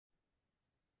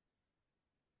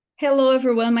Hello,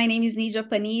 everyone. My name is Nidia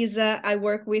Paniza. I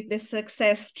work with the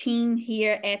success team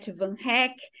here at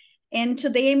VanHack. And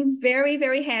today I'm very,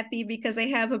 very happy because I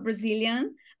have a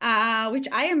Brazilian, which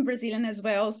I am Brazilian as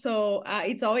well. So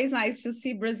it's always nice to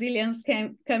see Brazilians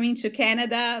coming to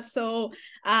Canada. So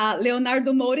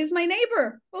Leonardo Moura is my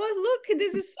neighbor. Oh, look,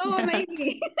 this is so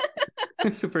amazing.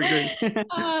 Super great.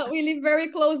 We live very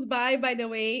close by the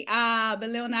way. But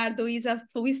Leonardo is a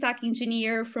full stack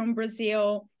engineer from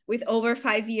Brazil with over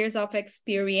 5 years of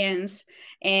experience.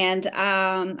 And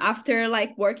after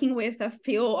like working with a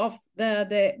few of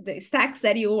the stacks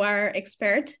that you are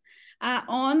expert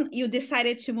on, you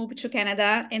decided to move to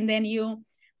Canada, and then you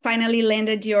finally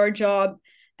landed your job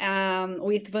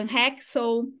with VanHack.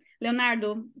 So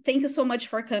Leonardo, thank you so much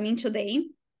for coming today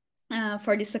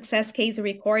for the success case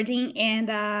recording.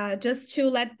 And just to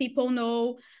let people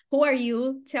know, who are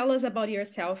you? Tell us about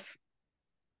yourself.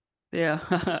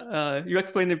 Yeah, you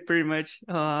explained it pretty much.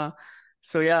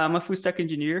 So yeah, I'm a full stack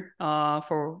engineer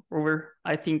for over,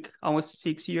 I think, almost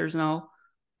 6 years now.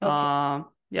 Okay.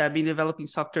 Yeah, I've been developing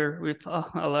software with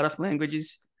a lot of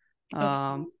languages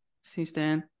Okay. since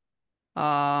then.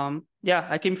 Yeah,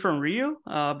 I came from Rio,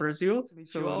 Brazil. To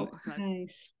meet you So all. It's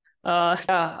nice. Nice.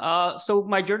 yeah, so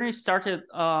my journey started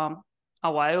a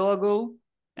while ago.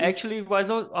 Okay. Actually, I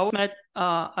was met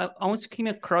I once came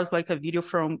across like a video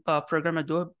from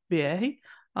Programador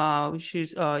BR, which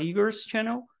is Igor's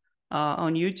channel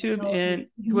on YouTube, Oh, and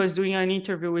he mhm. was doing an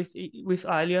interview with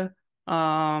Alia,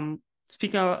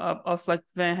 speaking of like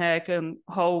VanHack and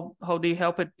how they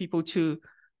helped people to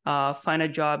find a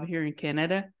job here in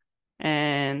Canada,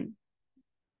 and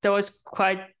that was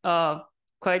quite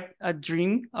a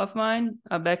dream of mine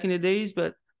back in the days,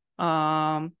 but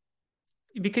um,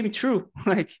 it became true.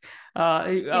 Like I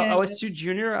Yeah. was still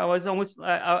junior. I was almost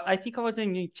I think I was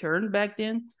an intern back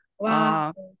then,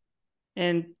 Wow. uh,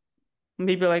 and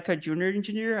maybe like a junior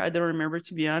engineer. I don't remember,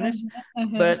 to be honest. Uh-huh.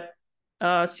 Uh-huh.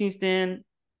 But since then,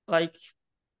 like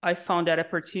I found that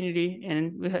opportunity,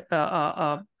 and we had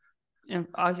and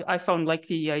I found like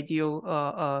the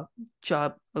ideal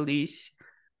job, at least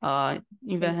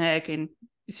in So VanHack, and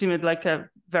it seemed like a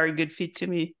very good fit to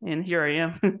me, and here I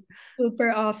am.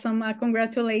 super awesome.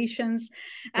 Congratulations.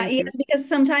 Thank Yes, you. because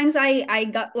sometimes I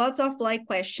got lots of like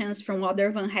questions from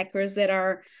other Van hackers that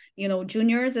are,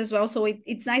 juniors as well. So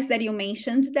it's nice that you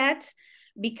mentioned that,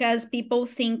 because people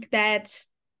think that,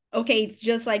 okay, it's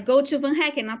just like go to Van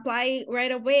Hack and apply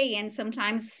right away. And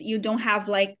sometimes you don't have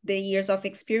like the years of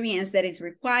experience that is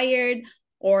required,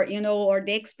 or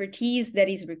the expertise that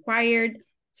is required.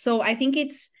 So I think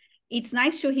it's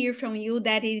nice to hear from you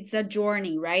that it's a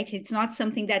journey, right? It's not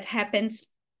something that happens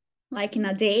like in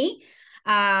a day,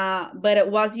 but it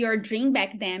was your dream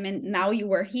back then, and now you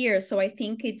were here. So I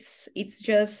think it's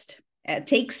just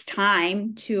takes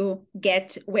time to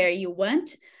get where you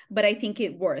want, but I think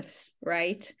it worths,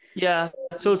 right? So, Yeah,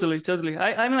 totally, totally.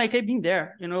 I'm like I've been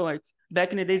there, like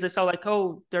back in the days I saw like,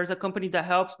 oh, there's a company that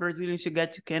helps Brazilians to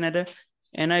get to Canada,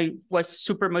 and I was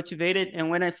super motivated. And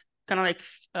when I kind of like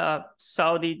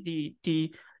saw the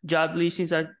job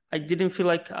listings, I didn't feel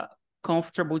like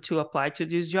comfortable to apply to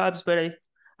these jobs, but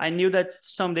I knew that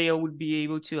someday I would be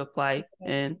able to apply,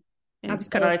 and kind of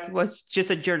absolutely. like was just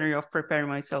a journey of preparing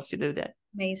myself to do that.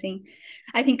 Amazing.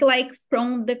 I think like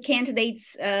from the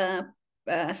candidates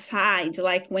side,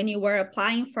 like when you were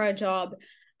applying for a job,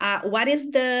 what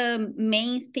is the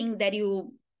main thing that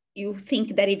you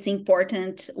think that it's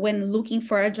important when looking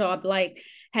for a job, like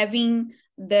having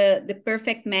the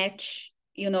perfect match,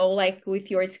 like with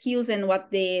your skills and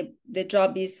what the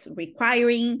job is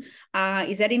requiring?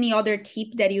 Is there any other tip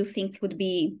that you think would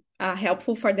be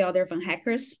helpful for the other Van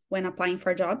hackers when applying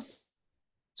for jobs?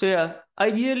 So yeah,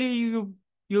 ideally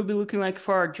you'll be looking like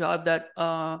for a job that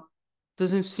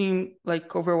doesn't seem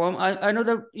like overwhelming. I know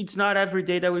that it's not every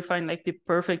day that we find like the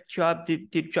perfect job, the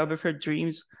job of our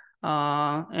dreams.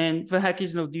 And the hack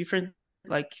is no different.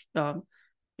 Like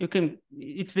you can,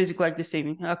 it's basically like the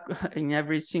same in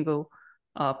every single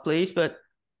place, but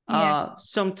Yeah.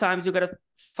 sometimes you gotta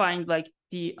find like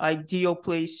the ideal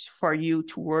place for you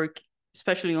to work,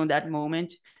 especially on that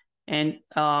moment. And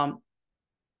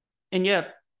yeah,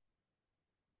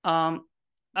 um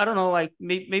I don't know, like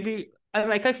maybe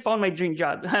I found my dream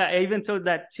job. I even told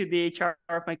that to the HR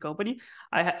of my company.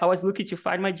 I was looking to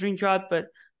find my dream job, but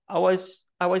I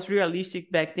was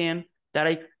realistic back then that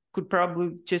I could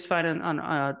probably just find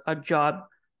a job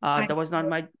I, that was not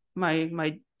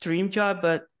my dream job,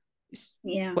 but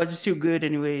yeah. was still good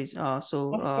anyways.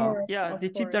 So Of course, yeah, of the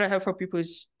tip that I course. have for people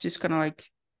is just kind of like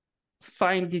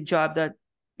find the job that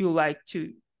you like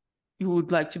to you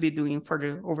would like to be doing for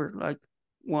the over like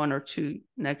 1 or 2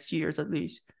 next years at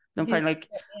least. Don't find like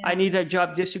I Yeah. need a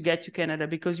job just to get to Canada,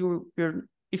 because you're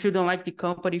if you don't like the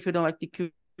company, if you don't like the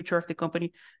culture of the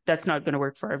company, that's not going to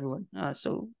work for everyone.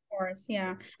 So Course,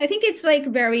 yeah. I think it's like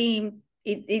very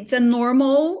it's a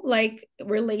normal like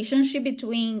relationship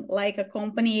between like a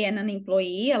company and an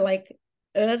employee, like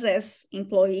us as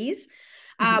employees.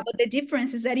 mhm. But the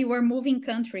difference is that you were moving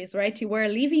countries, right? You were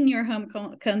leaving your home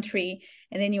country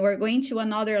and then you were going to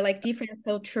another like different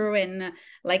culture and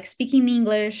like speaking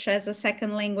English as a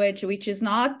second language, which is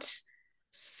not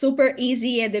super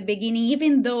easy at the beginning,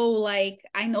 even though like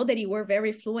I know that you were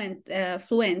very fluent,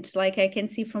 like I can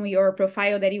see from your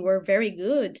profile that you were very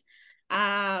good,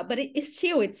 but it's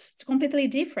still it's completely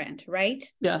different, right?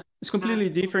 Yeah, it's uh, completely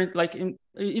different. Like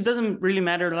it doesn't really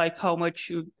matter like how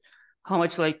much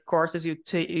like courses you've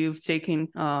taken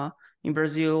in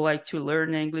Brazil, like to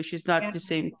learn English. It's not yeah, the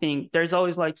same thing. There's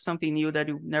always like something new that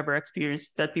you've never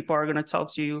experienced that people are gonna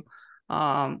talk to you,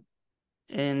 um,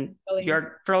 and really.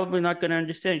 you're probably not gonna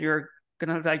understand. You're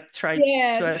gonna like try to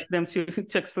Yes. ask them to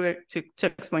to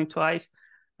explain twice.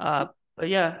 Uh, but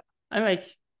yeah, I'm like,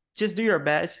 just do your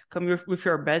best. Come with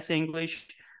your best English,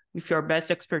 with your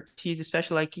best expertise,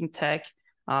 especially like in tech.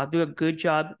 Do a good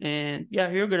job, and yeah,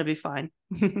 you're gonna be fine.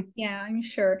 Yeah, I'm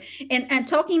sure. And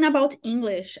talking about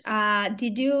English,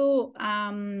 did you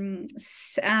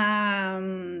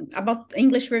about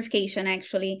English verification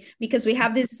actually? Because we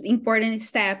have this important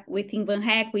step within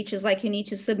VanHack, which is like you need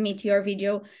to submit your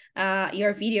videos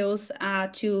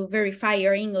to verify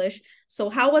your English. So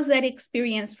how was that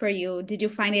experience for you? Did you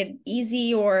find it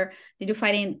easy or did you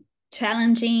find it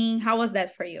challenging? How was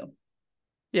that for you?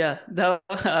 Yeah, that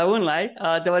I won't lie.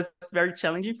 That was very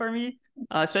challenging for me,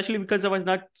 especially because I was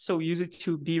not so used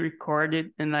to be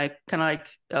recorded and like kind of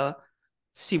like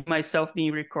see myself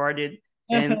being recorded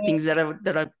and Uh-huh. things that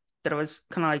I was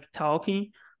kind of like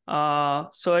talking.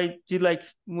 So I did like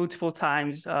multiple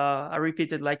times. I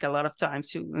repeated like a lot of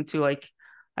times until like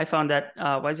I found that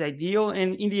was ideal.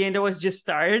 And in the end, I was just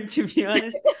tired to be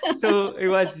honest. So it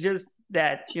was just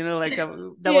that, like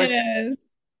that was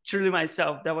Yes. truly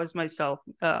myself. That was myself.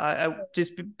 I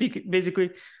just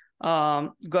basically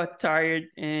got tired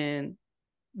and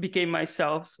became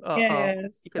myself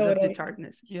Yes, because of the totally.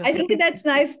 tiredness. Yeah. I think that's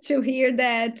nice to hear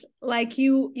that like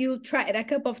you tried a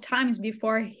couple of times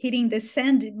before hitting the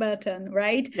send button,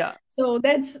 right? Yeah. So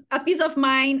that's a piece of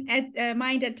mind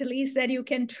at least that you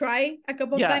can try a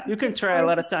couple of Yeah, times you can try a before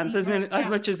lot of times, hitting as your many as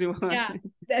much as you want. yeah.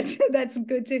 That's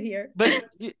good to hear.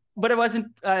 But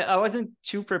I wasn't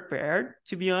too prepared,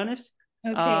 to be honest.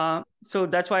 Okay. So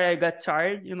that's why I got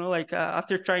tired. Like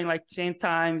after trying like 10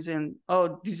 times, and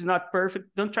oh, this is not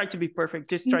perfect. Don't try to be perfect.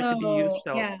 Just try to be No,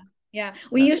 yourself. yeah, yeah.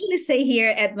 We Yeah, usually say here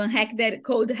at VanHack that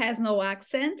code has no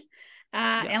accent.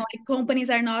 yeah, And like companies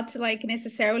are not like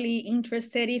necessarily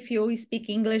interested if you speak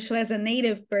English as a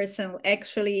native person.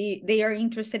 Actually, they are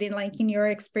interested in like in your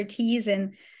expertise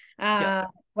and yeah,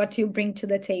 what you bring to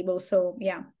the table. So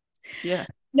yeah. yeah.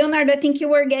 Leonardo, I think you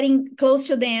were getting close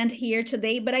to the end here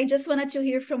today, but I just wanted to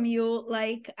hear from you,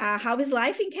 like, how is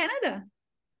life in Canada?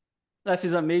 Life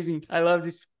is amazing. I love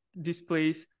this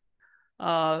place.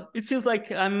 It feels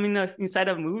like I'm inside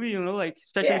a movie, like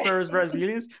especially Yeah. for us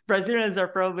Brazilians. Brazilians are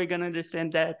probably gonna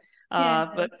understand that. Yeah.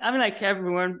 But I mean, like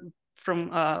everyone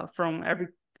from every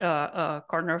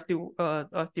corner of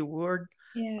the world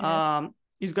Yes. um,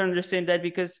 is gonna understand that,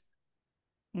 because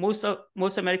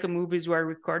most American movies were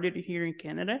recorded here in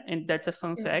Canada, and that's a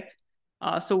fun fact.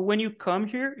 So when you come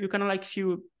here, you kind of like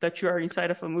feel that you are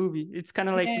inside of a movie. It's kind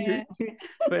of like Yeah. weird,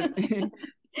 but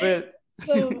but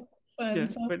So fun, yeah,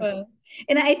 so but fun.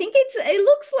 And I think it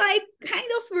looks like kind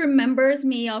of remembers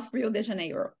me of Rio de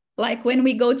Janeiro. Like when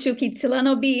we go to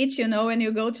Kitsilano Beach, and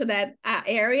you go to that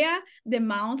area, the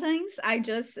mountains, I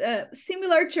just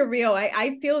similar to Rio.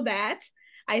 I feel that.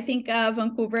 I think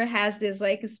Vancouver has this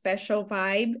like special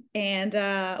vibe, and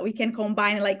we can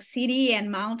combine like city and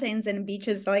mountains and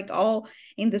beaches like all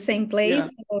in the same place. yeah.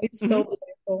 So it's so Mhm.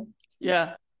 beautiful.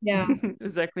 Yeah, Yeah.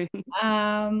 exactly.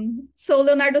 So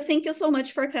Leonardo, thank you so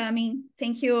much for coming.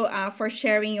 Thank you for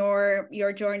sharing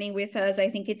your journey with us. I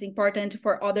think it's important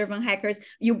for other Van hackers.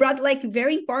 You brought like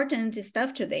very important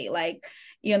stuff today, like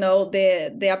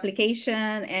the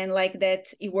application and like that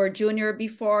you were junior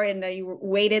before and that you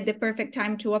waited the perfect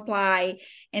time to apply,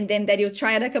 and then that you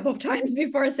tried a couple of times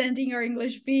before sending your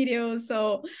English videos.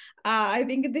 So I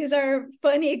think these are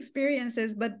funny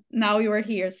experiences, but now you are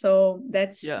here, so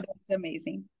that's Yeah,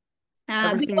 amazing. Do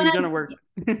you everything is want gonna to, work.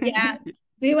 yeah,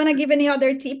 do you want to give any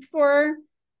other tip for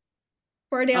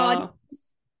the uh,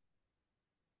 audience?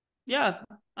 yeah,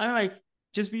 I like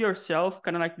just be yourself,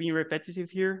 kind of like being repetitive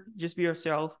here. Just be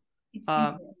yourself. It's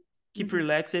Uh, important. keep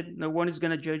relaxed. No one is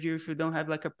gonna judge you if you don't have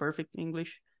like a perfect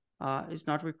English. It's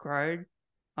not required.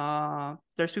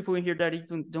 There's people in here that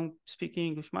even don't speak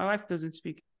English. My wife doesn't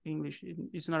speak English.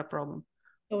 It's not a problem.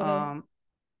 Totally.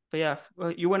 But yeah,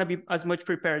 you want to be as much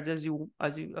prepared as you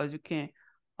can,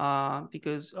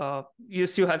 because you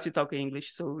still have to talk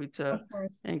English. So it's a Of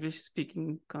course. English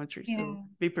speaking country. So Yeah.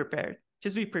 be prepared.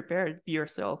 Just be prepared. Be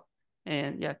yourself,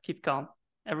 and yeah, keep calm.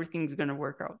 Everything's gonna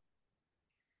work out.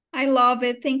 I love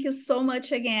it. Thank you so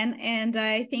much again. And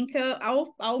I think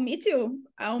I'll meet you.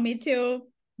 I'll meet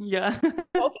you Yeah,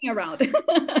 walking around.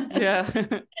 yeah.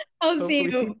 I'll see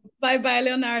you. Hopefully. Bye bye, See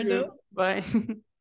Leonardo. you. Bye.